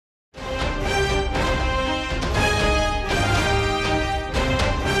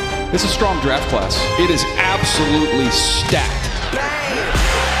This is a strong draft class. It is absolutely stacked. Bang!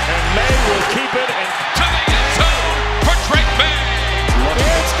 And May will keep it and to the end zone for Drake May.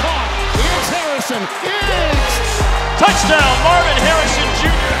 It's caught. Here's Harrison. It's Touchdown, Marvin Harrison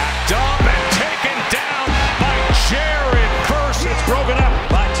Jr. Backed up and taken down by Jared Verse. It's broken up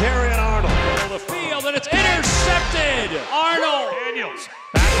by Terry and Arnold. The field and it's intercepted. Arnold. Daniels.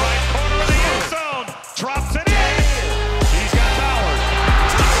 Back right corner of the end zone. Drops it in. He's got Bowers.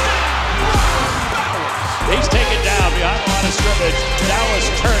 Touchdown. Bowers. He's taken down behind the line of scrimmage. Dallas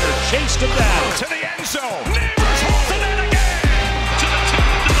Turner chased him down. To the end zone. Neighbors holds it in again. To the 10,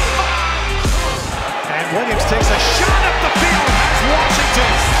 to the 5. And Williams takes a shot up the field as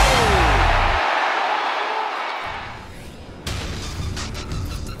Washington.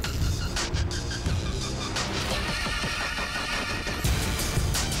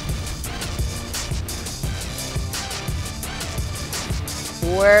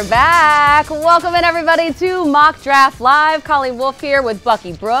 We're back. Welcome in, everybody, to Mock Draft Live. Colleen Wolfe here with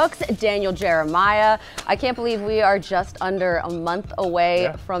Bucky Brooks, Daniel Jeremiah. I can't believe we are just under a month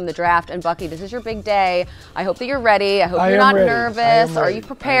away from the draft. And Bucky, this is your big day. I hope that you're ready. I hope you're not nervous. Are you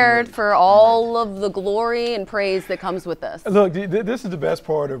prepared for all of the glory and praise that comes with this? Look, this is the best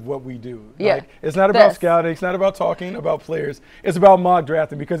part of what we do. Yeah. Like, it's not about scouting. It's not about talking about players. It's about mock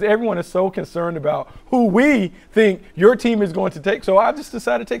drafting because everyone is so concerned about who we think your team is going to take. So I just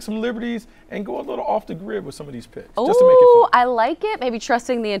decided to take some liberties and go a little off the grid with some of these picks. Just to make it fun. I like it. Maybe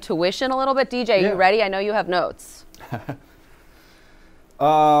trusting the intuition a little bit. DJ, you ready? I know you have notes.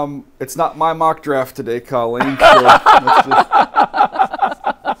 It's not my mock draft today, Colleen. So let's just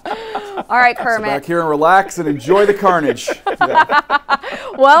all right, Kermit. sit back here and relax and enjoy the carnage.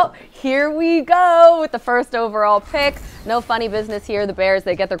 Well, here we go with the first overall pick. No funny business here. The Bears,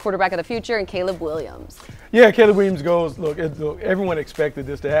 they get their quarterback of the future and Caleb Williams. Yeah, Caleb Williams goes. Look, everyone expected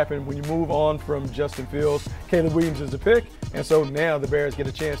this to happen. When you move on from Justin Fields, Caleb Williams is the pick. And so now the Bears get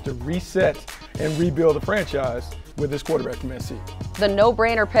a chance to reset and rebuild the franchise with this quarterback from SC. The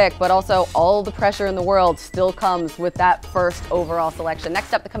no-brainer pick, but also all the pressure in the world still comes with that first overall selection.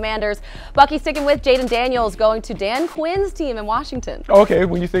 Next up, the Commanders. Bucky sticking with Jaden Daniels, going to Dan Quinn's team in Washington. Okay,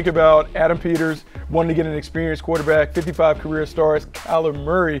 when you think about Adam Peters wanting to get an experienced quarterback, 55 career starts, Kyler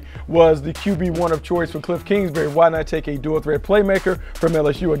Murray was the QB1 of choice for Cliff Kingsbury. Why not take a dual-threat playmaker from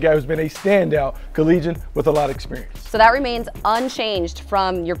LSU, a guy who's been a standout collegian with a lot of experience? So that remains unchanged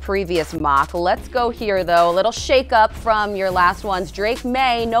from your previous mock. Let's go here, though. A little shake-up from your last ones. Drake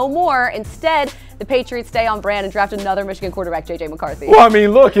May, no more. Instead, the Patriots stay on brand and draft another Michigan quarterback, J.J. McCarthy. Well, I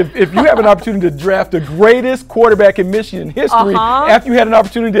mean, look, if you have an opportunity to draft the greatest quarterback in Michigan history, after you had an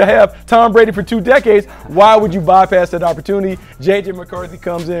opportunity to have Tom Brady for 2 decades, why would you bypass that opportunity? J.J. McCarthy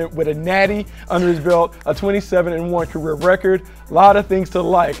comes in with a natty under his belt, a 27-1 career record. A lot of things to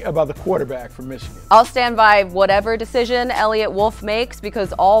like about the quarterback from Michigan. I'll stand by whatever decision Elliot Wolf makes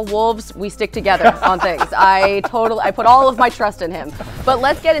because all Wolves, we stick together on things. I put all of my trust in him. But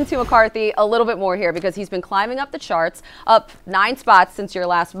let's get into McCarthy a little bit more here because he's been climbing up the charts, up 9 spots since your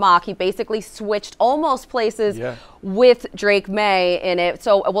last mock. He basically switched almost places with Drake May in it.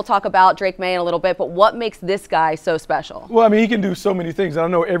 So we'll talk about Drake May in a little bit, but what makes this guy so special? Well, I mean, he can do so many things. I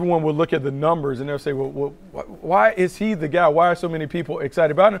know everyone will look at the numbers and they'll say, well, why is he the guy? Why are so many people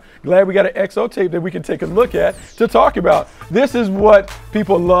excited about him? Glad we got an XO tape that we can take a look at to talk about. This is what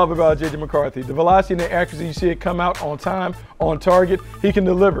people love about J.J. McCarthy. The velocity and the accuracy, you see it come out on time, on target. He can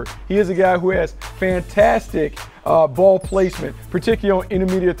deliver. He is a guy who has fantastic ball placement, particularly on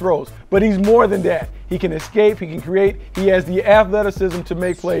intermediate throws. But he's more than that. He can escape, he can create, he has the athleticism to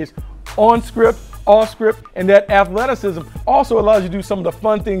make plays on script, off script, and that athleticism also allows you to do some of the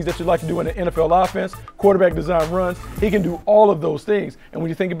fun things that you like to do in an NFL offense, quarterback design runs. He can do all of those things. And when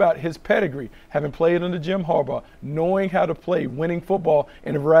you think about his pedigree, having played under Jim Harbaugh, knowing how to play winning football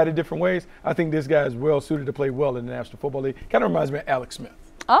in a variety of different ways, I think this guy is well suited to play well in the National Football League. Kind of reminds me of Alex Smith.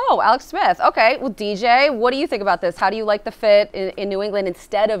 Oh, Alex Smith. Okay. Well, DJ, what do you think about this? How do you like the fit in New England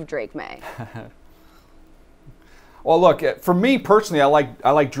instead of Drake May? Well, look, for me personally,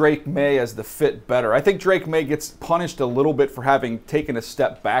 I like Drake May as the fit better. I think Drake May gets punished a little bit for having taken a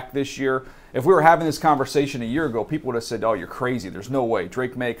step back this year. If we were having this conversation a year ago, people would have said, oh, you're crazy. There's no way.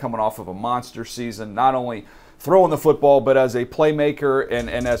 Drake May coming off of a monster season, not only throwing the football, but as a playmaker and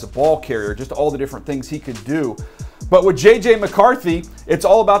as a ball carrier, just all the different things he could do. But with J.J. McCarthy, it's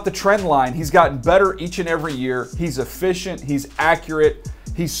all about the trend line. He's gotten better each and every year. He's efficient. He's accurate.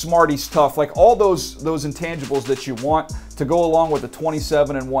 He's smart. He's tough. Like all those intangibles that you want to go along with a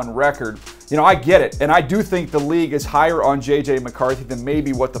 27-1 record. You know, I get it. And I do think the league is higher on J.J. McCarthy than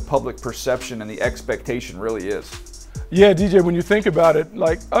maybe what the public perception and the expectation really is. Yeah, DJ, when you think about it,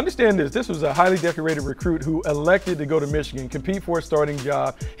 like, understand this. This was a highly decorated recruit who elected to go to Michigan, compete for a starting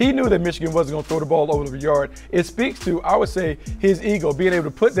job. He knew that Michigan wasn't going to throw the ball over the yard. It speaks to, I would say, his ego, being able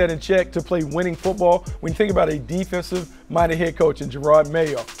to put that in check to play winning football. When you think about a defensive-minded head coach in Gerard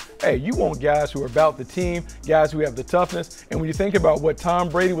Mayo, hey, you want guys who are about the team, guys who have the toughness. And when you think about what Tom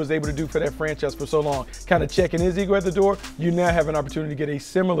Brady was able to do for that franchise for so long, kind of checking his ego at the door, you now have an opportunity to get a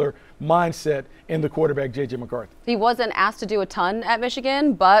similar mindset in the quarterback, J.J. McCarthy. He wasn't asked to do a ton at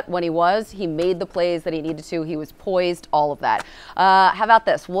Michigan, but when he was, he made the plays that he needed to. He was poised, all of that. How about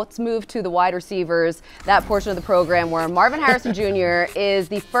this? Let's move to the wide receivers, that portion of the program where Marvin Harrison Jr. is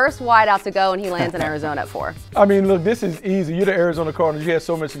the first wideout to go, and he lands in Arizona at 4. I mean, look, this is easy. You're the Arizona Cardinals. You had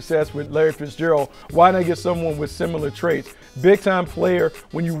so much success with Larry Fitzgerald. Why not get someone with similar traits? Big-time player.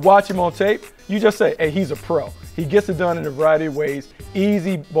 When you watch him on tape, you just say, hey, he's a pro. He gets it done in a variety of ways.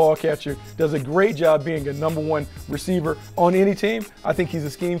 Easy ball catcher. Does a great job being a #1 receiver on any team. I think he's a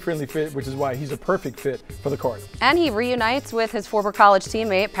scheme-friendly fit, which is why he's a perfect fit for the Cardinals. And he reunites with his former college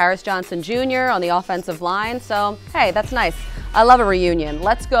teammate, Paris Johnson Jr. on the offensive line. So, hey, that's nice. I love a reunion.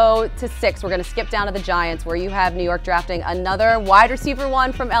 Let's go to 6. We're going to skip down to the Giants, where you have New York drafting another wide receiver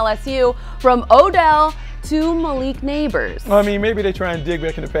 1 from LSU, from Odell to Malik Neighbors. I mean, maybe they try and dig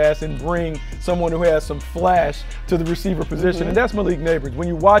back in the past and bring someone who has some flash to the receiver position, and that's Malik Neighbors. When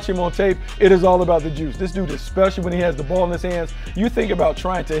you watch him on tape, it is all about the juice. This dude, especially when he has the ball in his hands, you think about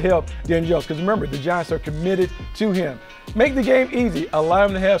trying to help Daniel Jones, because remember, the Giants are committed to him. Make the game easy. Allow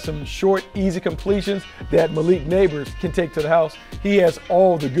him to have some short, easy completions that Malik Neighbors can take to the house. He has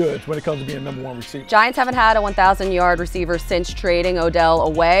all the goods when it comes to being a #1 receiver. Giants haven't had a 1,000-yard receiver since trading Odell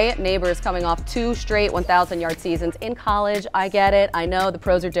away. Neighbors coming off 2 straight 1,000-yard seasons in college. I get it. I know the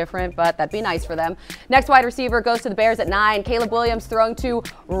pros are different, but that'd be nice for them. Next wide receiver goes to the Bears at 9. Caleb Williams throwing to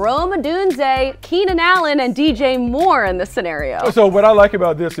Rome Odunze, Keenan Allen, and DJ Moore in this scenario. So what I like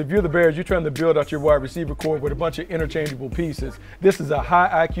about this, if you're the Bears, you're trying to build out your wide receiver core with a bunch of interchangeable pieces. This is a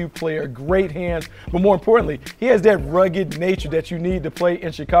high IQ player, great hands, but more importantly, he has that rugged nature that you need to play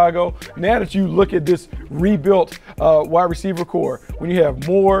in Chicago. Now that you look at this rebuilt wide receiver core, when you have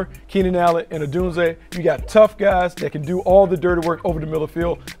Moore, Keenan Allen, and Odunze, you got tough guys that can do all the dirty work over the middle of the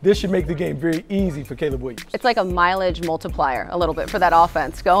field. This should make the game very easy for Caleb Williams. It's like a mileage multiplier a little bit for that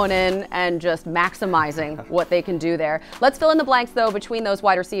offense, going in and just maximizing what they can do there. Let's fill in the blanks, though, between those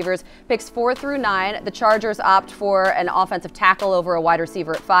wide receivers. Picks 4 through 9. The Chargers opt for an offensive tackle over a wide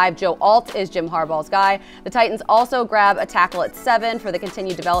receiver at 5. Joe Alt is Jim Harbaugh's guy. The Titans also grab a tackle at 7 for the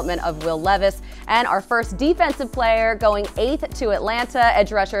continued development of Will Levis. And our first defensive player going 8th to Atlanta,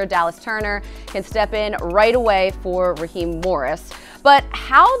 edge rusher Dallas Turner, can step in right away for Raheem Morris. But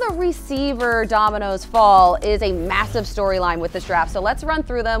how the receiver dominoes fall is a massive storyline with this draft. So let's run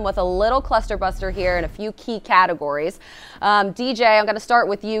through them with a little cluster buster here in a few key categories. DJ, I'm going to start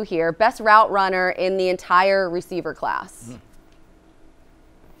with you here. Best route runner in the entire receiver class.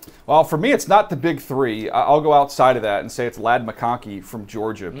 Well, for me, it's not the big 3. I'll go outside of that and say it's Ladd McConkey from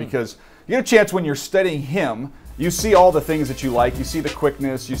Georgia, because you get a chance when you're studying him, you see all the things that you like. You see the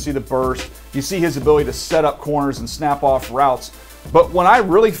quickness, you see the burst, you see his ability to set up corners and snap off routes. But when I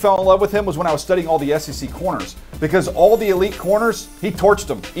really fell in love with him was when I was studying all the SEC corners, because all the elite corners, he torched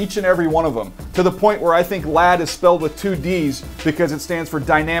them, each and every one of them, to the point where I think Ladd is spelled with 2 Ds because it stands for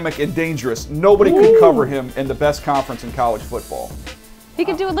dynamic and dangerous. Nobody could cover him in the best conference in college football. He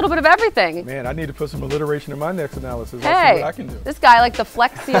can do a little bit of everything. Man, I need to put some alliteration in my next analysis. Hey, I'll see what I can do. This guy like the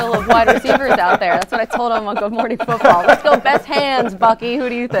Flex Seal of wide receivers out there. That's what I told him on Good Morning Football. Let's go best hands, Bucky. Who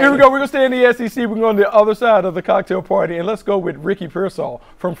do you think? Here we go. We're going to stay in the SEC. We're going to the other side of the cocktail party, and let's go with Ricky Pearsall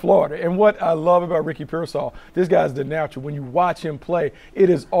from Florida. And what I love about Ricky Pearsall, this guy's the natural. When you watch him play, it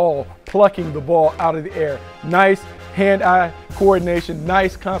is all plucking the ball out of the air. Nice hand-eye coordination,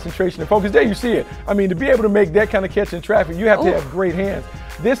 nice concentration and focus. There you see it. I mean, to be able to make that kind of catch in traffic, you have to have great hands.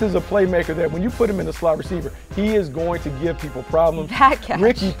 This is a playmaker that when you put him in the slot receiver, he is going to give people problems. That catch.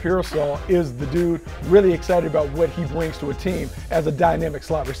 Ricky Pearsall is the dude. Really excited about what he brings to a team as a dynamic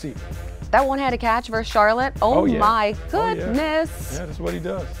slot receiver. That one-handed catch versus Charlotte. Oh yeah. My goodness. Yeah, that's what he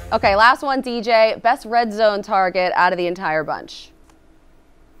does. Okay, last one, DJ. Best red zone target out of the entire bunch.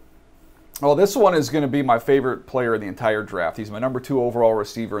 Well, this one is going to be my favorite player in the entire draft. He's my #2 overall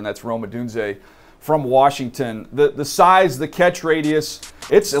receiver, and that's Rome Odunze from Washington. The size, the catch radius,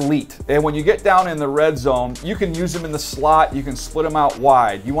 it's elite. And when you get down in the red zone, you can use him in the slot. You can split him out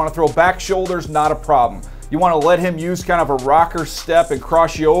wide. You want to throw back shoulders, not a problem. You want to let him use kind of a rocker step and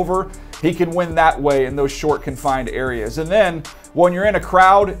cross you over. He can win that way in those short confined areas. And then when you're in a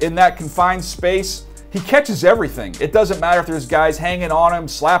crowd in that confined space, he catches everything. It doesn't matter if there's guys hanging on him,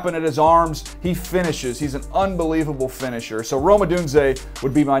 slapping at his arms. He finishes. He's an unbelievable finisher. So Rome Odunze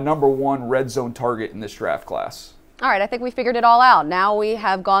would be my #1 red zone target in this draft class. All right, I think we figured it all out. Now we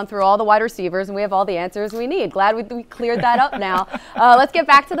have gone through all the wide receivers and we have all the answers we need. Glad we cleared that up now. Let's get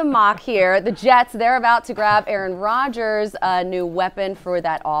back to the mock here. The Jets, they're about to grab Aaron Rodgers, a new weapon for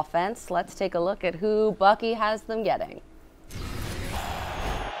that offense. Let's take a look at who Bucky has them getting.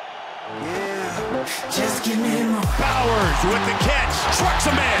 Just give me more. Bowers with the catch. Trucks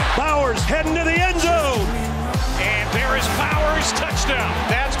a man. Bowers heading to the end zone. And there is Bowers, touchdown.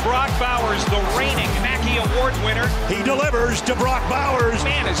 That's Brock Bowers, the reigning Mackey Award winner. He delivers to Brock Bowers.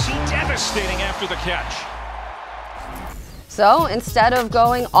 Man, is he devastating after the catch. So instead of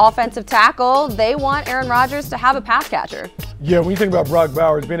going offensive tackle, they want Aaron Rodgers to have a pass catcher. Yeah, when you think about Brock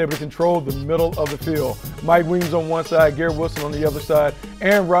Bowers being able to control the middle of the field, Mike Williams on one side, Garrett Wilson on the other side,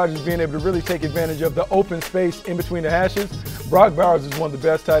 Aaron Rodgers being able to really take advantage of the open space in between the hashes. Brock Bowers is one of the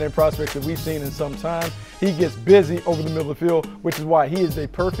best tight end prospects that we've seen in some time. He gets busy over the middle of the field, which is why he is a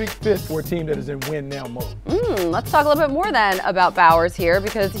perfect fit for a team that is in win-now mode. Let's talk a little bit more then about Bowers here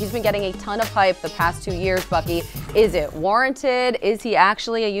because he's been getting a ton of hype the past 2 years, Bucky. Is it warranted? Is he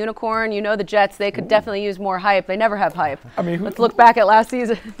actually a unicorn? You know the Jets, they could definitely use more hype. They never have hype. I mean, let's look back at last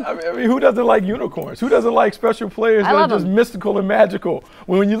season. I mean, who doesn't like unicorns? Who doesn't like special players that are just mystical and magical?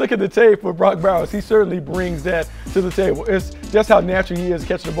 When you look at the tape with Brock Bowers, he certainly brings that to the table. It's just how natural he is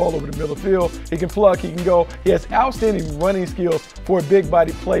catching the ball over the middle of the field. He can pluck, he can go. He has outstanding running skills for a big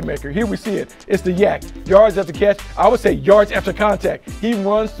body playmaker. Here we see it. It's the yak. Yards after catch. I would say yards after contact. He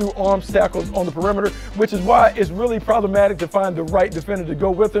runs through arms tackles on the perimeter, which is why it's really problematic to find the right defender to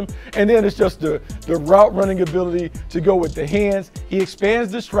go with him. And then it's just the route running ability to go with the hands. He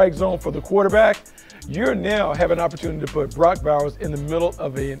expands the strike zone for the quarterback. You now have an opportunity to put Brock Bowers in the middle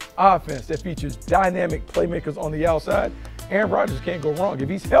of an offense that features dynamic playmakers on the outside. Aaron Rodgers can't go wrong. If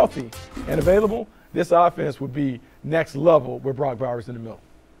he's healthy and available, this offense would be next level with Brock Bowers in the middle.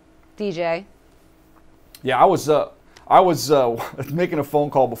 DJ. Yeah, I was making a phone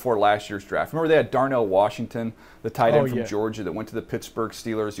call before last year's draft. Remember they had Darnell Washington, the tight end from Georgia that went to the Pittsburgh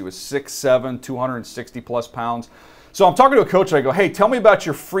Steelers. He was 6'7", 260-plus pounds. So I'm talking to a coach and I go, hey, tell me about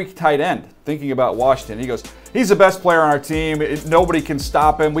your freak tight end, thinking about Washington. He goes, he's the best player on our team. Nobody can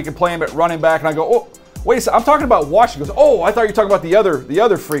stop him. We can play him at running back. And I go, oh, wait a second. I'm talking about Washington. He goes, oh, I thought you were talking about the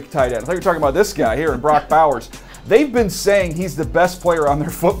other freak tight end. I thought you were talking about this guy here, and Brock Bowers. They've been saying he's the best player on their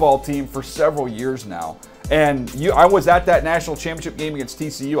football team for several years now. And I was at that national championship game against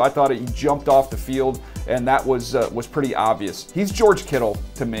TCU. I thought he jumped off the field, and that was pretty obvious. He's George Kittle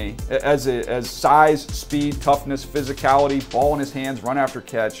to me, as size, speed, toughness, physicality, ball in his hands, run after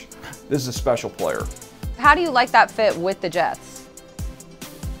catch. This is a special player. How do you like that fit with the Jets?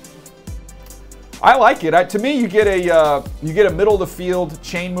 I like it. To me, you get a middle of the field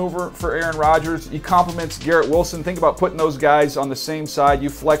chain mover for Aaron Rodgers. He complements Garrett Wilson. Think about putting those guys on the same side. You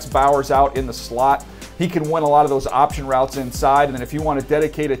flex Bowers out in the slot. He can win a lot of those option routes inside, and then if you want to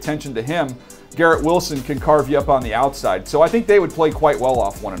dedicate attention to him, Garrett Wilson can carve you up on the outside. So I think they would play quite well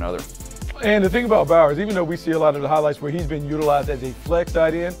off one another. And the thing about Bowers, even though we see a lot of the highlights where he's been utilized as a flex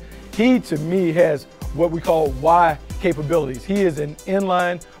tight end, he, to me, has what we call Y capabilities. He is an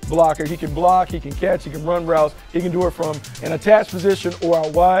inline blocker. He can block, he can catch, he can run routes. He can do it from an attached position or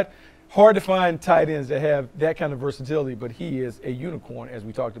out wide. Hard to find tight ends that have that kind of versatility, but he is a unicorn, as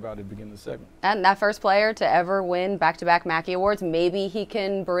we talked about at the beginning of the segment. And that first player to ever win back-to-back Mackey Awards, maybe he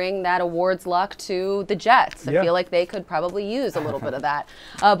can bring that awards luck to the Jets. I feel like they could probably use a little bit of that.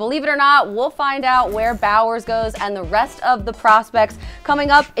 Believe it or not, we'll find out where Bowers goes and the rest of the prospects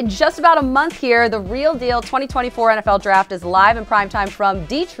coming up in just about a month here. The Real Deal 2024 NFL Draft is live in primetime from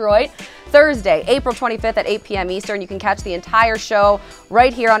Detroit. Thursday, April 25th at 8 p.m. Eastern. You can catch the entire show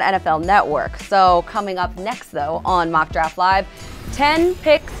right here on NFL Network. So coming up next, though, on Mock Draft Live, 10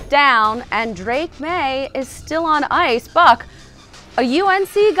 picks down, and Drake May is still on ice. Buck, a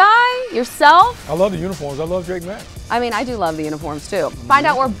UNC guy yourself? I love the uniforms. I love Drake May. I mean, I do love the uniforms, too. Find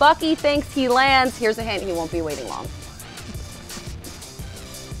out where Bucky thinks he lands. Here's a hint, he won't be waiting long.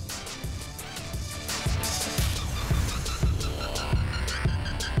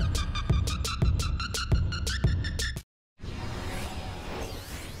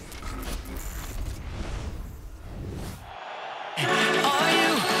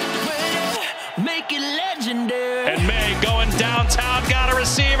 And May going downtown, got a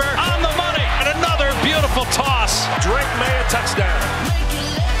receiver on the money, and another beautiful toss. Drake May a touchdown.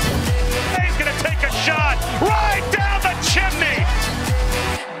 May's gonna take a shot right down the chimney.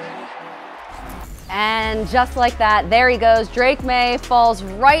 And just like that, there he goes. Drake May falls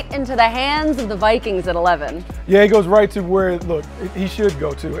right into the hands of the Vikings at 11. Yeah, he goes right to where, look, he should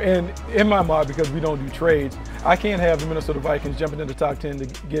go to. And in my mind, because we don't do trades, I can't have the Minnesota Vikings jumping into the top 10 to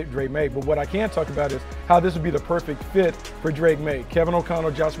get Drake May. But what I can talk about is how this would be the perfect fit for Drake May. Kevin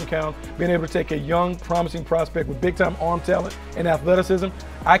O'Connell, Josh McCown, being able to take a young, promising prospect with big-time arm talent and athleticism.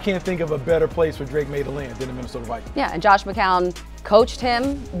 I can't think of a better place for Drake May to land than the Minnesota Vikings. Yeah, and Josh McCown coached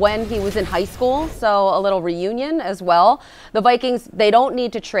him when he was in high school, so a little reunion as well. The Vikings, they don't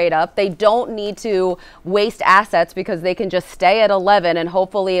need to trade up. They don't need to waste assets because they can just stay at 11 and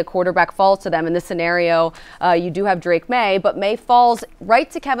hopefully a quarterback falls to them. In this scenario, you do have Drake May, but May falls right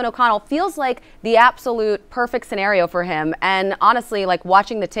to Kevin O'Connell. Feels like the absolute perfect scenario for him. And honestly, like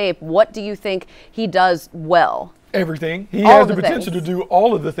watching the tape, what do you think he does well? Everything. He has the potential to do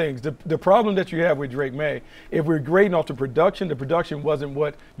all of the things. The problem that you have with Drake May, if we're grading off the production wasn't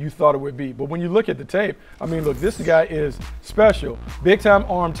what you thought it would be. But when you look at the tape, I mean, look, this guy is special. Big-time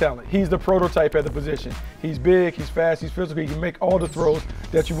arm talent. He's the prototype at the position. He's big, he's fast, he's physical. He can make all the throws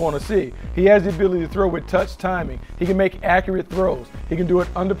that you want to see. He has the ability to throw with touch timing. He can make accurate throws. He can do it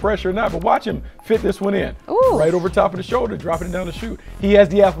under pressure or not. But watch him fit this one in. Ooh. Right over top of the shoulder, dropping it down the chute. He has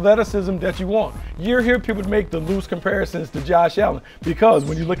the athleticism that you want. You hear people make the loose comparisons to Josh Allen because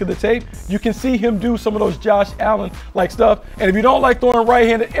when you look at the tape, you can see him do some of those Josh Allen-like stuff. And if you don't like throwing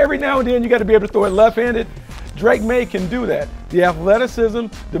right-handed, every now and then you got to be able to throw it left-handed. Drake May can do that. The athleticism,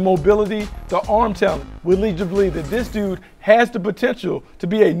 the mobility, the arm talent would lead you to believe that this dude has the potential to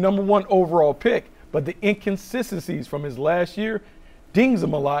be a #1 overall pick, but the inconsistencies from his last year dings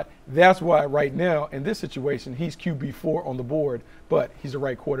him a lot. That's why right now, in this situation, he's QB4 on the board, but he's the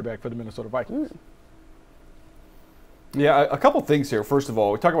right quarterback for the Minnesota Vikings. Yeah, a couple things here. First of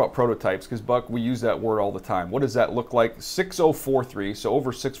all, we talk about prototypes because, Buck, we use that word all the time. What does that look like? 6'0", so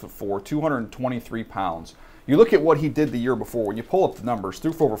over 6'4", 223 pounds. You look at what he did the year before. When you pull up the numbers,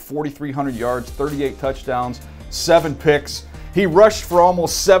 threw for over 4,300 yards, 38 touchdowns, 7 picks. He rushed for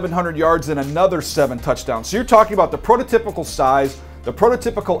almost 700 yards and another 7 touchdowns. So you're talking about the prototypical size, the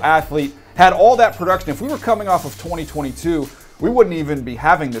prototypical athlete, had all that production. If we were coming off of 2022, we wouldn't even be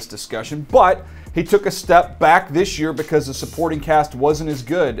having this discussion. But he took a step back this year because the supporting cast wasn't as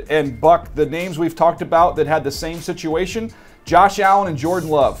good. And Buck, the names we've talked about that had the same situation, Josh Allen and Jordan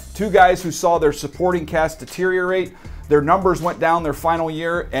Love, 2 guys who saw their supporting cast deteriorate. Their numbers went down their final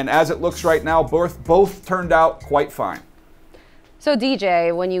year, and as it looks right now, both turned out quite fine. So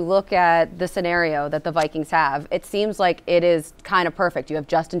DJ, when you look at the scenario that the Vikings have, it seems like it is kind of perfect. You have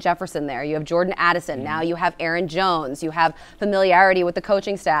Justin Jefferson there. You have Jordan Addison. Now you have Aaron Jones. You have familiarity with the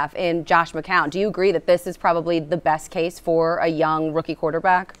coaching staff in Josh McCown. Do you agree that this is probably the best case for a young rookie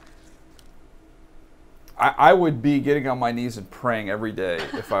quarterback? I would be getting on my knees and praying every day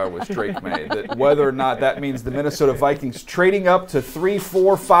if I was Drake May, that whether or not that means the Minnesota Vikings trading up to 3,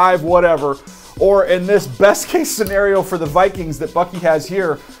 4, 5, whatever, or in this best case scenario for the Vikings that Bucky has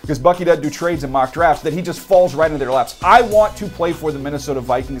here, because Bucky doesn't do trades and mock drafts, that he just falls right into their laps. I want to play for the Minnesota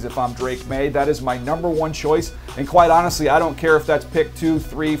Vikings if I'm Drake May. That is my #1 choice. And quite honestly, I don't care if that's pick 2,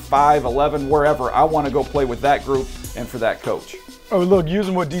 3, 5, 11, wherever. I want to go play with that group and for that coach. Oh, look,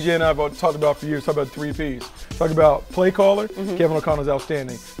 using what DJ and I have talked about for years, talk about 3 Ps. Talk about play caller, Kevin O'Connell's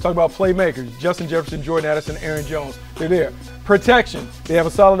outstanding. Talk about playmakers, Justin Jefferson, Jordan Addison, Aaron Jones. They're there. Protection. They have a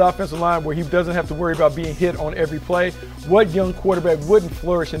solid offensive line where he doesn't have to worry about being hit on every play. What young quarterback wouldn't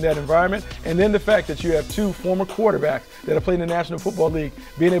flourish in that environment? And then the fact that you have 2 former quarterbacks that have played in the National Football League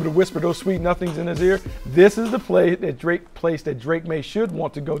being able to whisper those sweet nothings in his ear. This is the place that Drake May should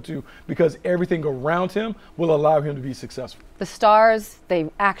want to go to because everything around him will allow him to be successful. The stars, they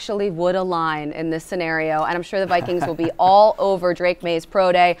actually would align in this scenario, and I'm sure the Vikings will be all over Drake May's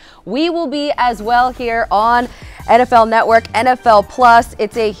pro day. We will be as well here on NFL Network, NFL Plus.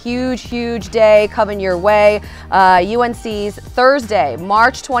 It's a huge, huge day coming your way. UNC's Thursday,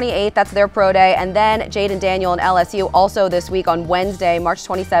 March 28th, that's their pro day, and then Jade and Daniel and LSU also this week on Wednesday, March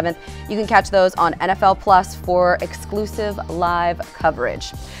 27th. You can catch those on NFL Plus for exclusive live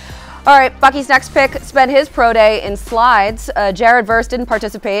coverage. All right, Bucky's next pick spent his pro day in slides. Jared Verse didn't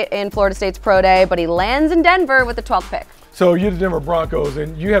participate in Florida State's pro day, but he lands in Denver with the 12th pick. So you're the Denver Broncos,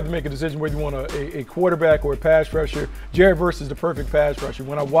 and you have to make a decision whether you want a quarterback or a pass rusher. Jared Verse is the perfect pass rusher.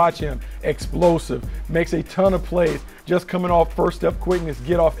 When I watch him, explosive, makes a ton of plays, just coming off first step quickness,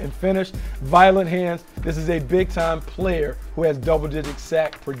 get off and finish, violent hands. This is a big-time player who has double-digit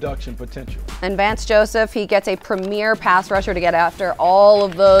sack production potential. And Vance Joseph, he gets a premier pass rusher to get after all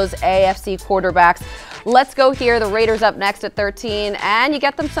of those AFC quarterbacks. Let's go here. The Raiders up next at 13, and you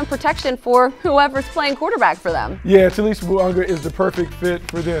get them some protection for whoever's playing quarterback for them. Yeah, Talise Buanga is the perfect fit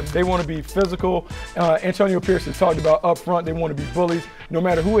for them. They want to be physical. Antonio Pierce has talked about up front. They want to be bullies. No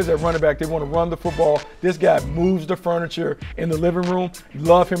matter who is at running back, they want to run the football. This guy moves the furniture in the living room.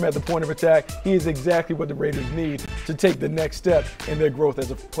 Love him at the point of attack. He is exactly what the Raiders need to take the next step in their growth as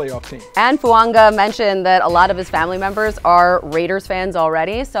a playoff team. And Fuanga mentioned that a lot of his family members are Raiders fans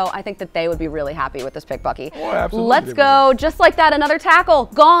already, so I think that they would be really happy with this pick, Bucky. Oh, absolutely. Let's go, just like that, another tackle,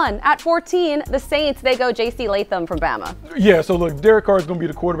 gone. At 14, the Saints, they go J.C. Latham from Bama. Yeah, so look, Derek Carr is going to be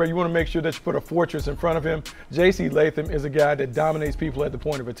the quarterback. You want to make sure that you put a fortress in front of him. J.C. Latham is a guy that dominates people at the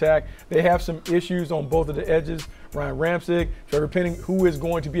point of attack. They have some issues on both of the edges. Ryan Ramczyk, Trevor Penning, who is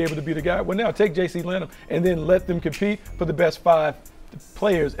going to be able to be the guy? Well, now take J.C. Latham and then let them compete for the best 5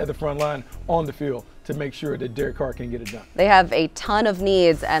 players at the front line on the field to make sure that Derek Carr can get it done. They have a ton of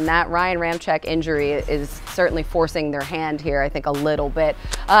needs, and that Ryan Ramczyk injury is certainly forcing their hand here, I think, a little bit.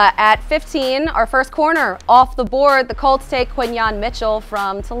 At 15, our first corner off the board, the Colts take Quinyon Mitchell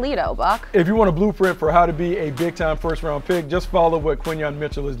from Toledo. Buck? If you want a blueprint for how to be a big-time first-round pick, just follow what Quinyon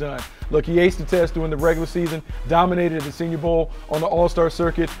Mitchell has done. Look, he aced the test during the regular season, dominated at the Senior Bowl on the All-Star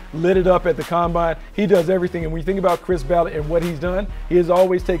circuit, lit it up at the Combine. He does everything, and when you think about Chris Ballard and what he's done, he has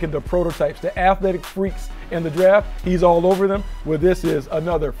always taken the prototypes, the athletic freaks in the draft. He's all over them. Well, this is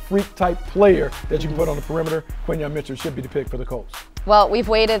another freak-type player that you can put on the perimeter. Quinyon Mitchell should be the pick for the Colts. Well, we've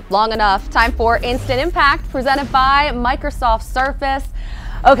waited long enough. Time for Instant Impact, presented by Microsoft Surface.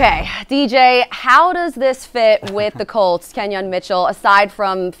 Okay, DJ, how does this fit with the Colts, Quinyon Mitchell, aside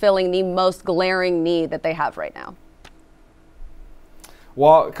from filling the most glaring need that they have right now?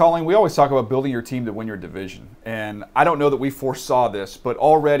 Well, Colleen, we always talk about building your team to win your division. And I don't know that we foresaw this, but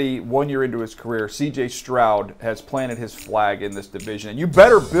already 1 year into his career, C.J. Stroud has planted his flag in this division. And you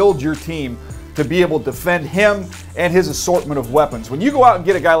better build your team to be able to defend him and his assortment of weapons. When you go out and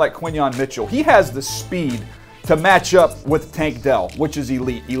get a guy like Quinyon Mitchell, he has the speed to match up with Tank Dell, which is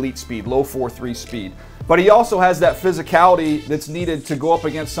elite speed, low 4.3 speed. But he also has that physicality that's needed to go up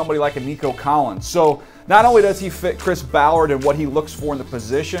against somebody like a Nico Collins. So not only does he fit Chris Ballard and what he looks for in the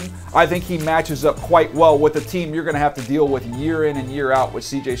position, I think he matches up quite well with the team you're going to have to deal with year in and year out with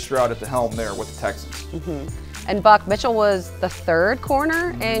C.J. Stroud at the helm there with the Texans. And Buck, Mitchell was the 3rd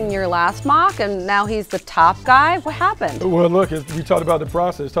corner in your last mock, and now he's the top guy. What happened? Well, look, we talked about the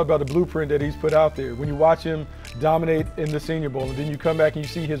process, talked about the blueprint that he's put out there. When you watch him dominate in the Senior Bowl, and then you come back and you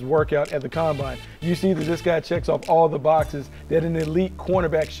see his workout at the Combine, you see that this guy checks off all the boxes that an elite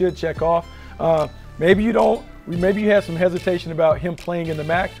cornerback should check off. Maybe you don't. Maybe you have some hesitation about him playing in the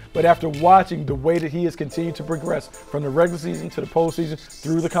MAC, but after watching the way that he has continued to progress from the regular season to the postseason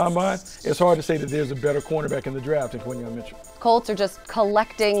through the Combine, it's hard to say that there's a better cornerback in the draft than Quinyon Mitchell. Colts are just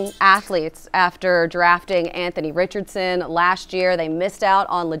collecting athletes after drafting Anthony Richardson last year. They missed out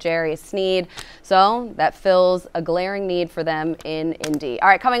on L'Jarius Sneed, so that fills a glaring need for them in Indy. All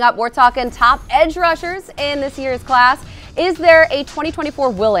right, coming up, we're talking top edge rushers in this year's class. Is there a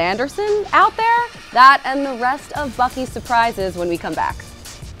 2024 Will Anderson out there? That and the rest of Bucky's surprises when we come back.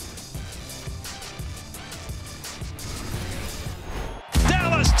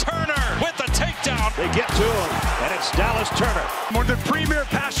 Dallas Turner with the takedown. They get to him, and it's Dallas Turner. One of the premier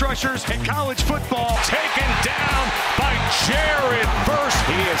pass rushers in college football. Taken down by Jared Verse.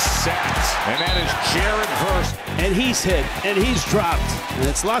 He is sacked, and that is Jared Verse. And he's hit, and he's dropped. And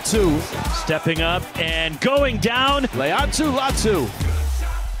it's Latu stepping up and going down. Leatu Latu.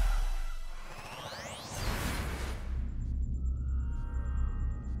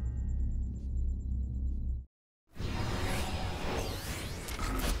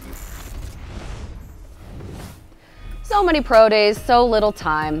 So many pro days, so little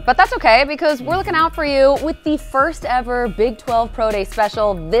time, but that's okay because we're looking out for you with the first ever Big 12 Pro Day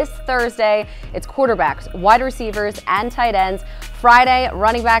special this Thursday. It's quarterbacks, wide receivers, and tight ends. Friday,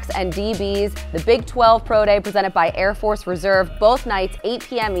 running backs and DBs. The Big 12 Pro Day presented by Air Force Reserve, both nights, 8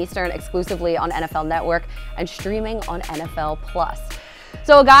 p.m. Eastern, exclusively on NFL Network and streaming on NFL Plus.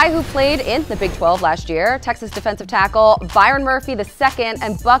 So a guy who played in the Big 12 last year, Texas defensive tackle Byron Murphy II,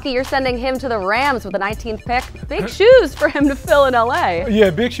 and Bucky, you're sending him to the Rams with the 19th pick. Big shoes for him to fill in LA. Yeah,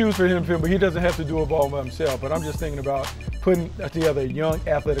 big shoes for him to fill, but he doesn't have to do it all by himself. But I'm just thinking about putting together a young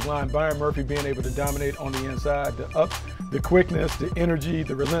athletic line, Byron Murphy being able to dominate on the inside, the quickness, the energy,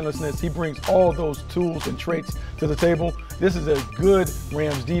 the relentlessness. He brings all those tools and traits to the table. This is a good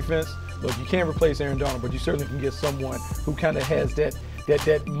Rams defense. Look, you can't replace Aaron Donald, but you certainly can get someone who kind of has that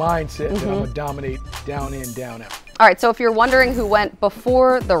mindset that I'm going to dominate down in, down out. All right, so if you're wondering who went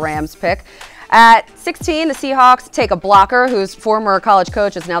before the Rams pick, At 16, the Seahawks take a blocker whose former college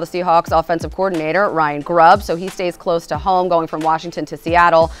coach is now the Seahawks offensive coordinator, Ryan Grubb. So he stays close to home, going from Washington to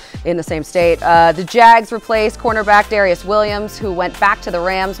Seattle in the same state. The Jags replace cornerback Darius Williams, who went back to the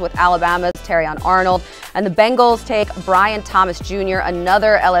Rams with Alabama's Terrion Arnold. And the Bengals take Brian Thomas Jr.,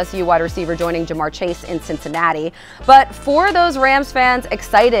 another LSU wide receiver, joining Jamar Chase in Cincinnati. But for those Rams fans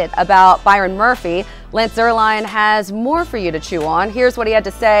excited about Byron Murphy, Lance Zierlein has more for you to chew on. Here's what he had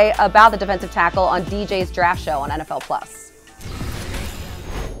to say about the defensive tackle on DJ's Draft Show on NFL Plus.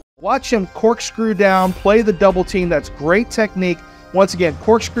 Watch him corkscrew down, play the double team. That's great technique. Once again,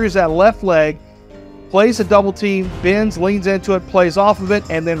 corkscrews that left leg, plays a double team, bends, leans into it, plays off of it,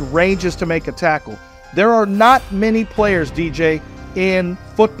 and then ranges to make a tackle. There are not many players, DJ, in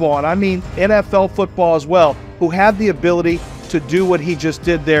football, and I mean NFL football as well, who have the ability to do what he just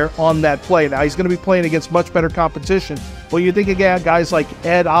did there on that play. Now, he's going to be playing against much better competition. When you think of guys like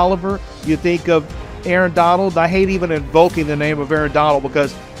Ed Oliver, you think of Aaron Donald. I hate even invoking the name of Aaron Donald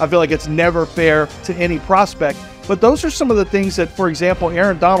because I feel like it's never fair to any prospect. But those are some of the things that, for example,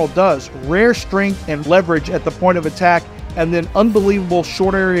 Aaron Donald does. Rare strength and leverage at the point of attack, and then unbelievable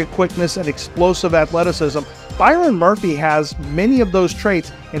short area quickness and explosive athleticism. Byron Murphy has many of those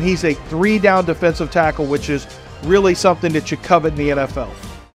traits, and he's a 3-down defensive tackle, which is really something that you covet in the NFL.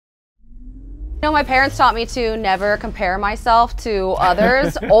 You know, my parents taught me to never compare myself to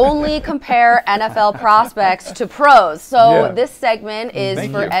others, only compare NFL prospects to pros. So this segment is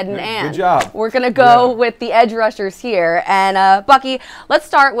for Ed and Ann. Good job. We're going to go with the edge rushers here. And Bucky, let's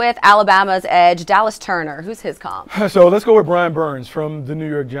start with Alabama's edge, Dallas Turner. Who's his comp? So let's go with Brian Burns from the New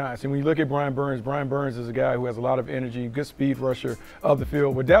York Giants. And when you look at Brian Burns is a guy who has a lot of energy, good speed rusher of the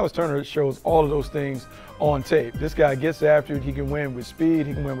field. But Dallas Turner shows all of those things on tape. This guy gets after it. He can win with speed.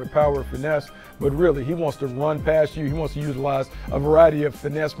 He can win with power, finesse. But really, he wants to run past you. He wants to utilize a variety of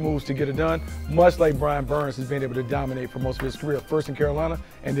finesse moves to get it done, much like Brian Burns has been able to dominate for most of his career, first in Carolina,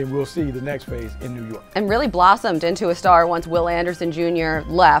 and then we'll see the next phase in New York. And really blossomed into a star once Will Anderson Jr.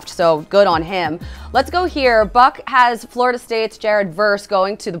 left, so good on him. Let's go here. Buck has Florida State's Jared Verse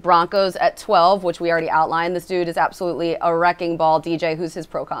going to the Broncos at 12, which we already outlined. This dude is absolutely a wrecking ball. DJ, who's his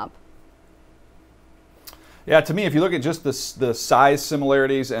pro comp? Yeah, to me, if you look at just the size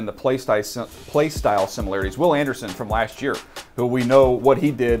similarities and the play style similarities, Will Anderson from last year, who we know what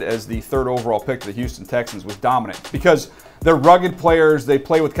he did as the 3rd overall pick to the Houston Texans, was dominant because they're rugged players. They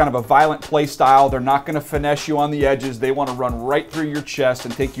play with kind of a violent play style. They're not going to finesse you on the edges. They want to run right through your chest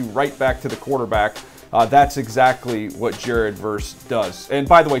and take you right back to the quarterback. That's exactly what Jared Verse does. And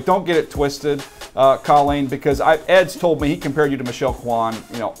by the way, don't get it twisted, Colleen, because Ed's told me he compared you to Michelle Kwan,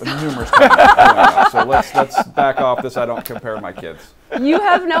 numerous times. So let's back off this. I don't compare my kids. You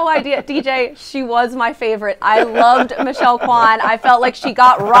have no idea, DJ, she was my favorite. I loved Michelle Kwan. I felt like she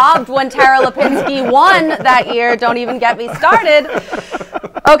got robbed when Tara Lipinski won that year. Don't even get me started.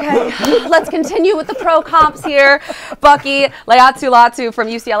 Okay, let's continue with the pro comps here. Bucky, Latu from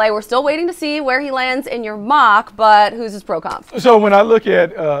UCLA. We're still waiting to see where he lands in your mock, but who's his pro comp? So when I look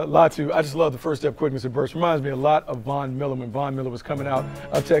at Latu, I just love the first step quickness and burst. Reminds me a lot of Von Miller when Von Miller was coming out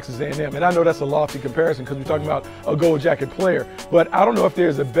of Texas A&M. And I know that's a lofty comparison because we're talking about a gold jacket player, but I don't know if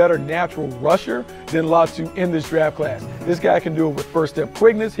there's a better natural rusher than Latu in this draft class. This guy can do it with first step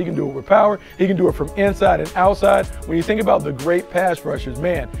quickness. He can do it with power. He can do it from inside and outside. When you think about the great pass rushers,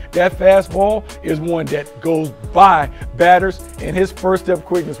 man, that fastball is one that goes by batters, and his first step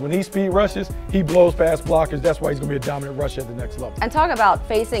quickness, when he speed rushes, he blows past blockers. That's why he's going to be a dominant rusher at the next level. And talk about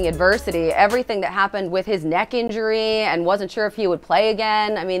facing adversity, everything that happened with his neck injury and wasn't sure if he would play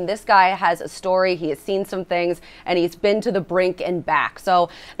again. I mean, this guy has a story. He has seen some things, and he's been to the brink and back. So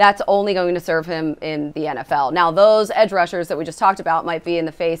that's only going to serve him in the NFL. Now, those edge rushers that we just talked about might be in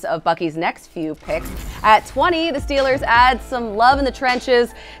the face of Bucky's next few picks. At 20, the Steelers add some love in the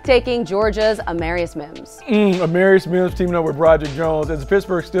trenches, taking Georgia's Amarius Mims. Amarius Mims teaming up with Broderick Jones. As the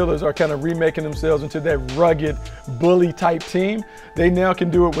Pittsburgh Steelers are kind of remaking themselves into that rugged, bully-type team, they now can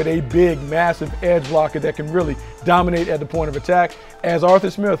do it with a big, massive edge blocker that can really dominate at the point of attack. As Arthur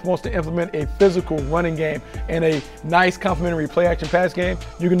Smith wants to implement a physical running game and a nice complementary play-action pass game,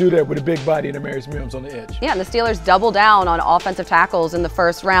 you can do that with a big body and Amarius Mims on the edge. Yeah, and the Steelers double down on offensive tackles in the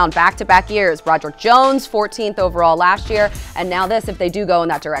first round, back-to-back years. Broderick Jones, 14th overall last year, and now this if they do go in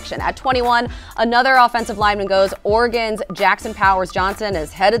that direction. At 21, another offensive lineman goes. Oregon's Jackson Powers-Johnson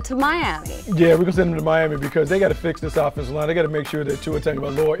is headed to Miami. Yeah, we're going to send him to Miami because they got to fix this offensive line. They got to make sure that Tua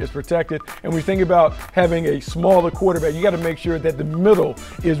Tagovailoa is protected. And we think about having a smaller quarterback, you got to make sure that the middle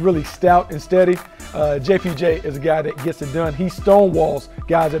is really stout and steady. JPJ is a guy that gets it done. He stonewalls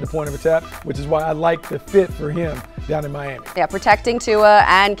guys at the point of attack, which is why I like the fit for him down in Miami. Yeah, protecting Tua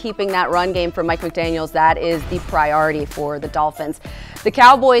and keeping that run game from Mike McDaniels, that is the priority for the Dolphins. The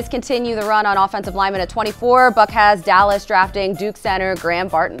Cowboys continue the run on offensive linemen at 24. Buck has Dallas drafting Duke center Graham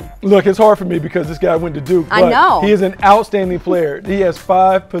Barton. Look, it's hard for me because this guy went to Duke. I know. He is an outstanding player. He has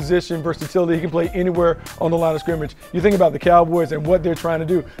 5 position versatility. He can play anywhere on the line of scrimmage. You think about the Cowboys and what they're trying to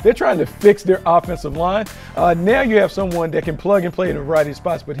do. They're trying to fix their offensive line. Now you have someone that can plug and play in a variety of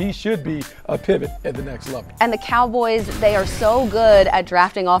spots, but he should be a pivot at the next level. And the Cowboys, they are so good at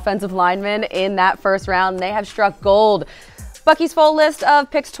drafting offensive linemen in that first round. They have struck gold. Bucky's full list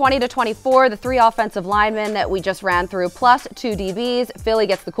of picks 20 to 24, the 3 offensive linemen that we just ran through, plus 2 DBs. Philly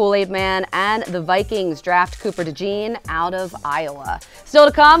gets the Kool-Aid Man, and the Vikings draft Cooper DeJean out of Iowa. Still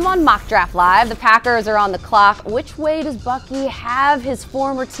to come on Mock Draft Live, the Packers are on the clock. Which way does Bucky have his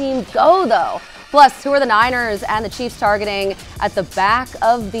former team go, though? Plus, who are the Niners and the Chiefs targeting at the back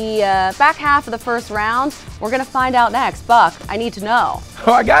half of the first round? We're going to find out next. Buck, I need to know.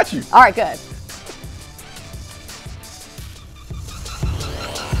 Oh, I got you. All right, good.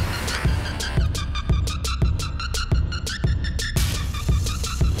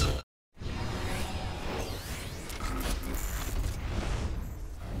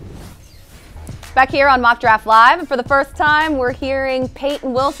 Back here on Mock Draft Live, and for the first time, we're hearing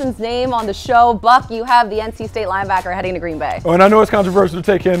Peyton Wilson's name on the show. Buck, you have the NC State linebacker heading to Green Bay. Oh, and I know it's controversial to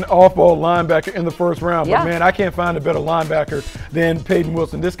take an off-ball linebacker in the first round, Yeah. but man, I can't find a better linebacker than Peyton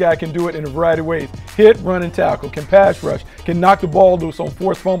Wilson. This guy can do it in a variety of ways. Hit, run, and tackle, can pass rush, can knock the ball loose on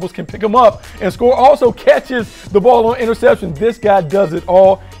forced fumbles, can pick them up and score, also catches the ball on interception. This guy does it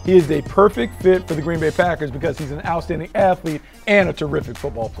all. He is a perfect fit for the Green Bay Packers because he's an outstanding athlete and a terrific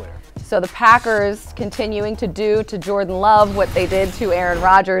football player. So the Packers continuing to do to Jordan Love what they did to Aaron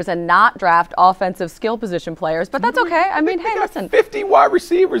Rodgers and not draft offensive skill position players, but that's okay. I mean, hey, listen. 50 wide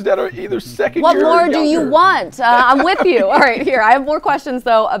receivers that are either second What year more or do you younger. want? I'm with you. All right, here. I have more questions,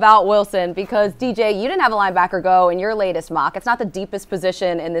 though, about Wilson because, DJ, you didn't have a linebacker go in your latest mock. It's not the deepest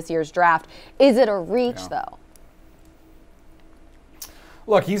position in this year's draft. Is it a reach, though?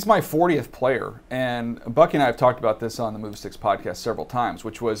 Look, he's my 40th player, and Bucky and I have talked about this on the Move Sticks podcast several times,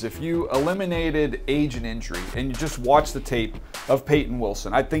 which was if you eliminated age and injury and you just watch the tape of Peyton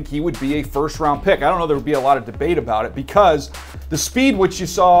Wilson, I think he would be a first-round pick. I don't know there would be a lot of debate about it because the speed which you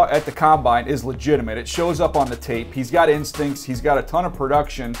saw at the Combine is legitimate. It shows up on the tape. He's got instincts. He's got a ton of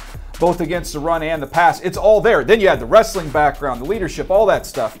production, both against the run and the pass. It's all there. Then you had the wrestling background, the leadership, all that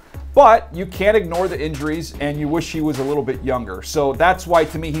stuff. But you can't ignore the injuries, and you wish he was a little bit younger. So that's why,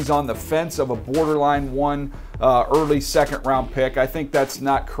 to me, he's on the fence of a borderline one early second-round pick. I think that's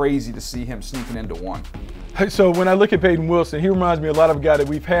not crazy to see him sneaking into one. So when I look at Peyton Wilson, he reminds me a lot of a guy that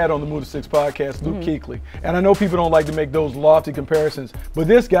we've had on the Move to Six podcast, Luke Kuechly. And I know people don't like to make those lofty comparisons, but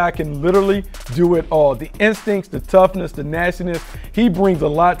this guy can literally do it all. The instincts, the toughness, the nastiness, he brings a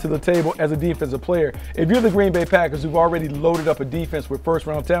lot to the table as a defensive player. If you're the Green Bay Packers who've already loaded up a defense with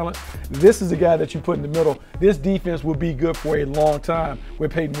first-round talent, this is the guy that you put in the middle. This defense will be good for a long time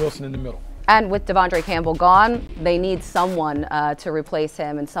with Peyton Wilson in the middle. And with Devondre Campbell gone, they need someone to replace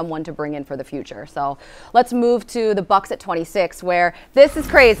him and someone to bring in for the future. So let's move to the Bucs at 26, where this is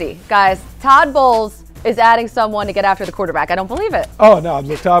crazy. Guys, Todd Bowles is adding someone to get after the quarterback. I don't believe it. Oh, no.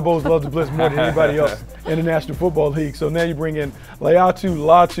 Look, Todd Bowles loves the blitz more than anybody else in the National Football League. So now you bring in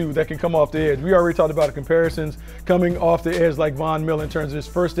Latu that can come off the edge. We already talked about the comparisons coming off the edge like Von Miller in terms of his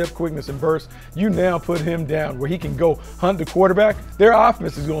first step quickness and burst. You now put him down where he can go hunt the quarterback. Their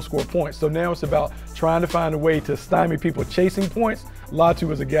offense is going to score points. So now it's about trying to find a way to stymie people chasing points.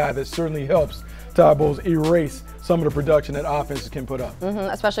 Latu is a guy that certainly helps Todd Bowles erase some of the production that offenses can put up.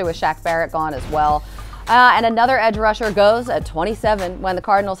 Especially with Shaq Barrett gone as well. And another edge rusher goes at 27 when the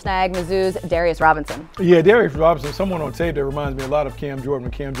Cardinals snag Mizzou's Darius Robinson. Yeah, Darius Robinson, someone on tape that reminds me a lot of Cam Jordan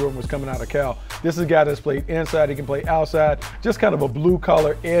when Cam Jordan was coming out of Cal. This is a guy that's played inside, he can play outside, just kind of a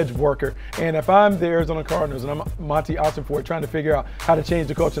blue-collar edge worker. And if I'm the Arizona Cardinals and I'm Monty Ossenfort trying to figure out how to change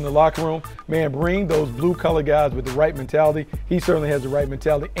the culture in the locker room, man, bring those blue-collar guys with the right mentality. He certainly has the right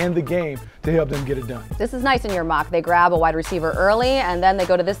mentality and the game to help them get it done. This is nice in your mock. They grab a wide receiver early, and then they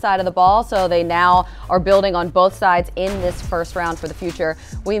go to this side of the ball, so they now are building on both sides in this first round for the future.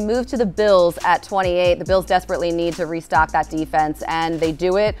 We move to the Bills at 28. The Bills desperately need to restock that defense, and they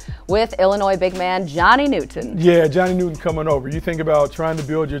do it with Illinois big man Johnny Newton. Yeah, Johnny Newton coming over. You think about trying to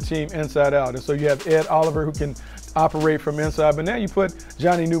build your team inside out, and so you have Ed Oliver who can operate from inside. But now you put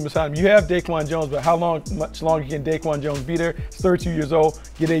Johnny Newton beside him. You have Daquan Jones, but much longer can Daquan Jones be there? He's 32 years old.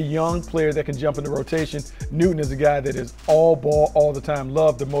 Get a young player that can jump in the rotation. Newton is a guy that is all ball all the time.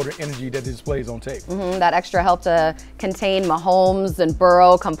 Love the motor energy that he displays on tape. That extra help to contain Mahomes and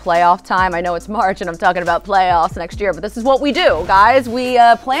Burrow come playoff time. I know it's March and I'm talking about playoffs next year, but this is what we do, guys. We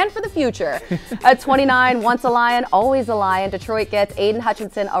plan for the future. At 29, once a Lion, always a Lion. Detroit gets Aiden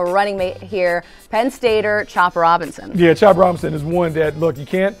Hutchinson, a running mate here. Penn Stater, Chop Robinson. Yeah, Chop Robinson is one that, look, you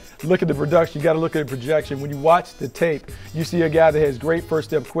can't look at the production. You got to look at the projection. When you watch the tape, you see a guy that has great first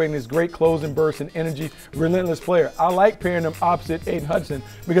step quickness, great closing burst and energy, relentless player. I like pairing him opposite Aiden Hutchinson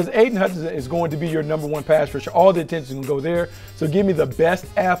because Aiden Hutchinson is going to be your #1 pass rusher. All the attention can go there. So give me the best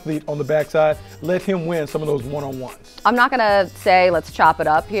athlete on the backside. Let him win some of those one-on-ones. I'm not going to say let's chop it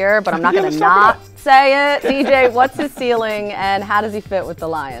up here, but I'm not going to not say it. DJ, what's his ceiling and how does he fit with the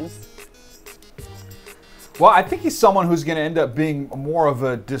Lions? Well, I think he's someone who's going to end up being more of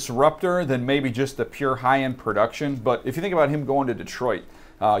a disruptor than maybe just a pure high-end production. But if you think about him going to Detroit,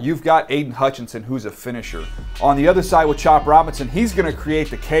 you've got Aiden Hutchinson, who's a finisher. On the other side with Chop Robinson, he's going to create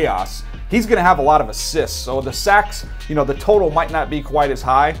the chaos. He's going to have a lot of assists. So the sacks, the total might not be quite as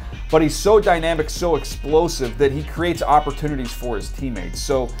high, but he's so dynamic, so explosive that he creates opportunities for his teammates.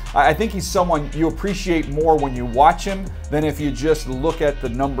 So I think he's someone you appreciate more when you watch him than if you just look at the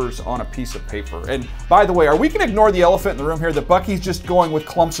numbers on a piece of paper. And by the way, are we going to ignore the elephant in the room here that Bucky's just going with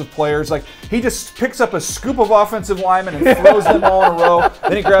clumps of players? Like, he just picks up a scoop of offensive linemen and throws them all in a row.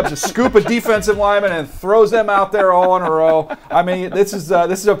 Then he grabs a scoop of defensive linemen and throws them out there all in a row. I mean, this is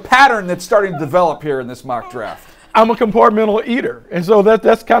a pattern that's starting to develop here in this mock draft. I'm a compartmental eater, and so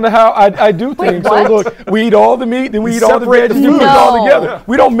that's kind of how I do things. Wait, so look, we eat all the meat, then we eat all the veggies, then we put it all together.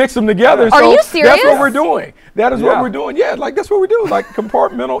 We don't mix them together. Are so you serious? That's what we're doing. That is what we're doing. Yeah, like that's what we do, like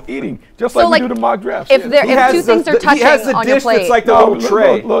compartmental eating, just like we do the mock drafts. If two things are touching on your plate, it's like the little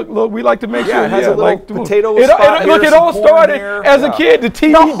tray. Look, we like to make sure. It has a little potato spot. Look, it all started as a kid. The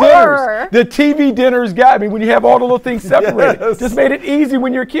TV dinners. The TV dinners got me when you have all the little things separated. Just made it easy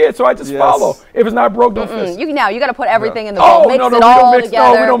when you're a kid, so I just follow. If it's not broke, don't fix it. Now you got to put everything in the bowl. We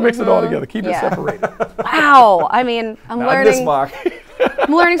don't mix it all together. Keep it separated. Wow, I mean, I'm learning.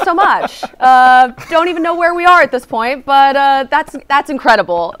 I'm learning so much. Don't even know where we are at this point, but that's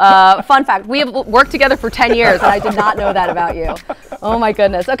incredible. Fun fact, we have worked together for 10 years, and I did not know that about you. Oh, my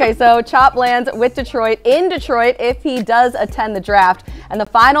goodness. Okay, so Chop lands with Detroit, in Detroit, if he does attend the draft. And the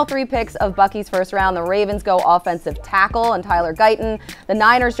final 3 picks of Bucky's first round, the Ravens go offensive tackle and Tyler Guyton. The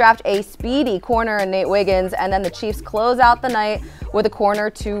Niners draft a speedy corner and Nate Wiggins, and then the Chiefs close out the night with a corner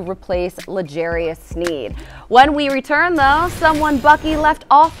to replace L'Jarius Sneed. When we return, though, someone Bucky left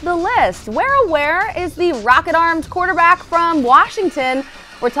off the list. Where is the rocket-armed quarterback from Washington?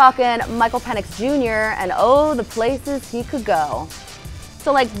 We're talking Michael Penix Jr. and the places he could go.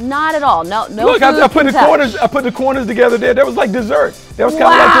 So not at all. No. Look, I put the corners together there. That was like dessert. That was kind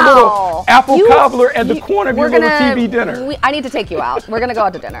of like the little apple cobbler at the corner of your little TV dinner. I need to take you out. We're gonna go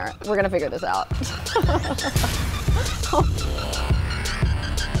out to dinner. We're gonna figure this out.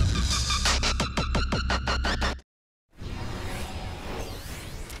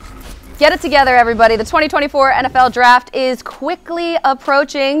 Get it together, everybody. The 2024 NFL Draft is quickly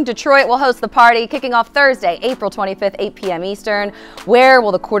approaching. Detroit will host the party, kicking off Thursday, April 25th, 8 p.m. Eastern. Where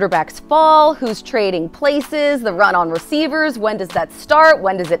will the quarterbacks fall? Who's trading places? The run on receivers? When does that start?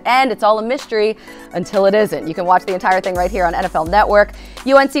 When does it end? It's all a mystery until it isn't. You can watch the entire thing right here on NFL Network.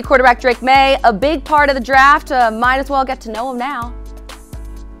 UNC quarterback Drake May, a big part of the draft. Might as well get to know him now.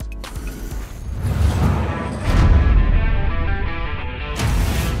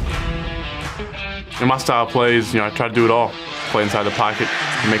 In my style of plays, I try to do it all. Play inside the pocket,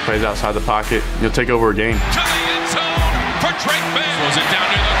 make plays outside the pocket, take over a game. To the end zone for Drake May. Throws it down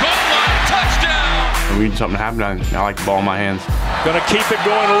near the goal line. Touchdown! When we need something to happen, I like the ball in my hands. Gonna keep it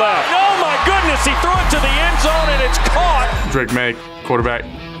going left. Oh my goodness, he threw it to the end zone and it's caught. Drake May, quarterback,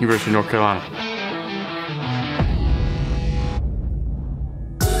 University of North Carolina.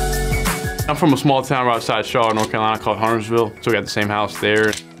 I'm from a small town right outside Charlotte, North Carolina called Huntersville, so we got the same house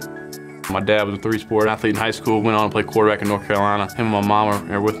there. My dad was a 3-sport athlete in high school, went on to play quarterback in North Carolina. Him and my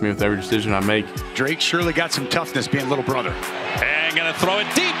mom are with me with every decision I make. Drake surely got some toughness being little brother. And gonna throw it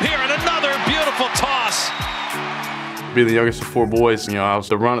deep here and another beautiful toss. Being the youngest of 4 boys, I was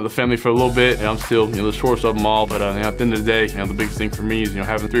the run of the family for a little bit. I'm still, the shortest of them all, but at the end of the day, the biggest thing for me is,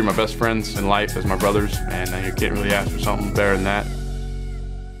 having 3 of my best friends in life as my brothers, and you can't really ask for something better than that.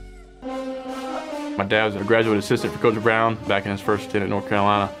 My dad was a graduate assistant for Coach Brown back in his first stint at North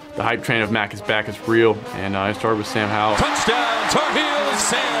Carolina. The hype train of Mac is back is real, and I started with Sam Howell. Touchdown, Tar Heels,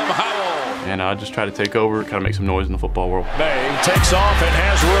 Sam Howell. and I just try to take over, kind of make some noise in the football world. May takes off and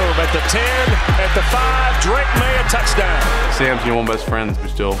has room at the 10, at the 5. Drake May a touchdown. Sam's, one of my best friends. We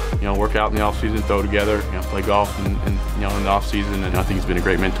still, work out in the off season, throw together, play golf, and in the off season. And I think he's been a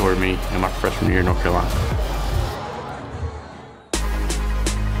great mentor to me in my freshman year in North Carolina.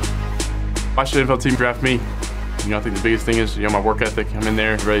 Why should the NFL team draft me? I think the biggest thing is, my work ethic. I'm in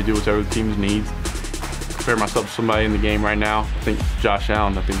there, ready to do whatever the team needs. Compare myself to somebody in the game right now. I think Josh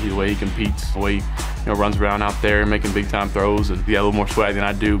Allen. I think the way he competes, the way he runs around out there making big time throws, and he got a little more swag than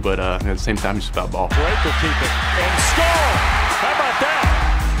I do. But at the same time, he's just about ball. Drake will keep it and score. How about that?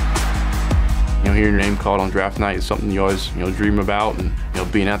 Hearing your name called on draft night is something you always dream about, and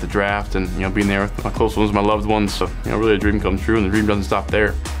being at the draft and being there with my close ones, my loved ones. So really a dream comes true, and the dream doesn't stop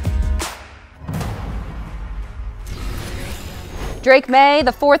there. Drake May,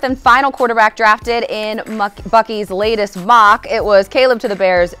 the 4th and final quarterback drafted in Bucky's latest mock. It was Caleb to the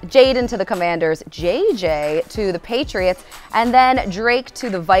Bears, Jaden to the Commanders, JJ to the Patriots, and then Drake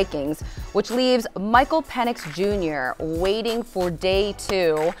to the Vikings, which leaves Michael Penix Jr. waiting for day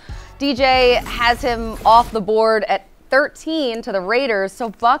 2. DJ has him off the board at 13 to the Raiders. So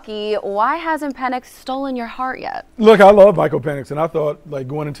Bucky, why hasn't Penix stolen your heart yet? Look, I love Michael Penix, and I thought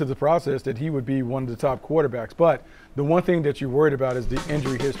going into the process that he would be one of the top quarterbacks. But the one thing that you're worried about is the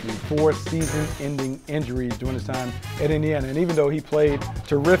injury history. 4 season-ending injuries during his time at Indiana. And even though he played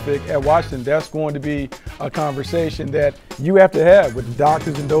terrific at Washington, that's going to be a conversation that you have to have with the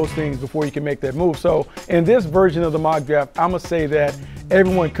doctors and those things before you can make that move. So in this version of the mock draft, I'm going to say that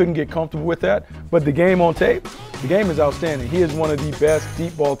everyone couldn't get comfortable with that. But the game on tape, the game is outstanding. He is one of the best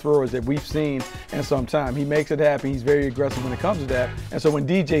deep ball throwers that we've seen in some time. He makes it happen. He's very aggressive when it comes to that. And so when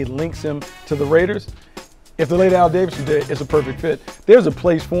DJ links him to the Raiders, if the late Al Davis was there, it's a perfect fit. There's a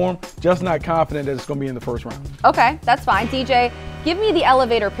place for him, just not confident that it's going to be in the first round. Okay, that's fine. DJ, give me the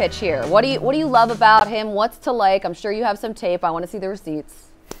elevator pitch here. What do you love about him? What's to like? I'm sure you have some tape. I want to see the receipts.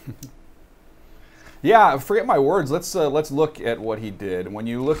 Yeah, forget my words. Let's look at what he did. When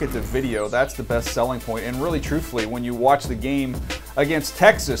you look at the video, that's the best selling point. And really, truthfully, when you watch the game against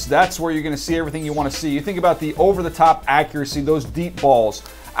Texas, that's where you're going to see everything you want to see. You think about the over-the-top accuracy, those deep balls,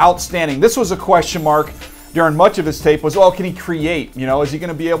 outstanding. This was a question mark during much of his tape was, can he create? Is he going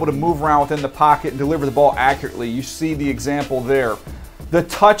to be able to move around within the pocket and deliver the ball accurately? You see the example there. The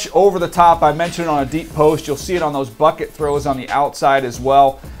touch over the top, I mentioned on a deep post. You'll see it on those bucket throws on the outside as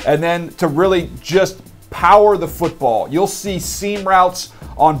well. And then to really just power the football. You'll see seam routes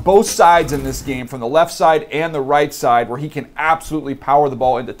on both sides in this game, from the left side and the right side, where he can absolutely power the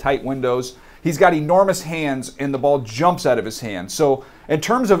ball into tight windows. He's got enormous hands, and the ball jumps out of his hands. So in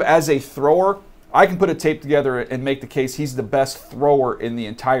terms of as a thrower, I can put a tape together and make the case he's the best thrower in the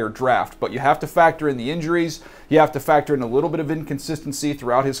entire draft. But you have to factor in the injuries. You have to factor in a little bit of inconsistency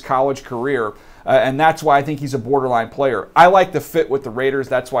throughout his college career. And that's why I think he's a borderline player. I like the fit with the Raiders.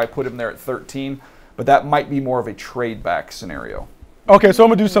 That's why I put him there at 13. But that might be more of a trade back scenario. Okay, so I'm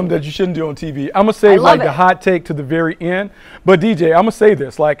going to do something that you shouldn't do on TV. I'm going to say the hot take to the very end. But DJ, I'm going to say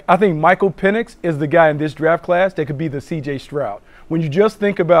this. I think Michael Penix is the guy in this draft class that could be the CJ Stroud. When you just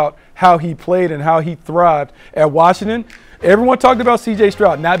think about how he played and how he thrived at Washington, everyone talked about CJ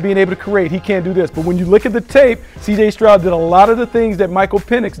Stroud not being able to create. He can't do this. But when you look at the tape, CJ Stroud did a lot of the things that Michael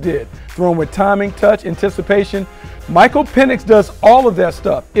Penix did, throwing with timing, touch, anticipation. Michael Penix does all of that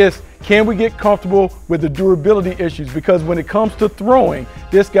stuff. Can we get comfortable with the durability issues? Because when it comes to throwing,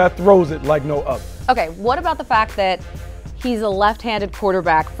 this guy throws it like no other. Okay, what about the fact that he's a left-handed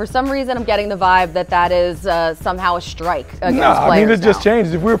quarterback? For some reason, I'm getting the vibe that is somehow a strike against players. I mean, it just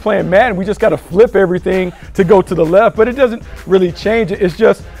changes. If we were playing Madden, we just got to flip everything to go to the left, but it doesn't really change it. It's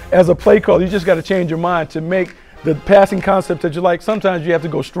just, as a play call, you just got to change your mind to make the passing concept that you like. Sometimes you have to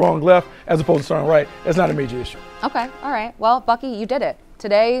go strong left as opposed to strong right. That's not a major issue. Okay, all right. Well, Bucky, you did it.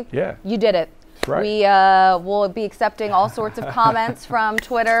 Today, you did it. That's right. We will be accepting all sorts of comments from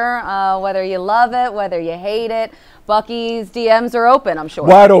Twitter, whether you love it, whether you hate it. Bucky's DMs are open, I'm sure.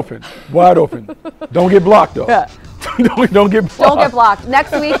 Wide open. Wide open. Don't get blocked, though. Yeah. Don't get blocked. Don't get blocked.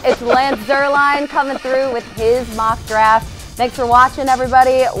 Next week, it's Lance Zierlein coming through with his mock draft. Thanks for watching,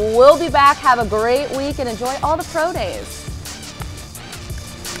 everybody. We'll be back. Have a great week and enjoy all the pro days.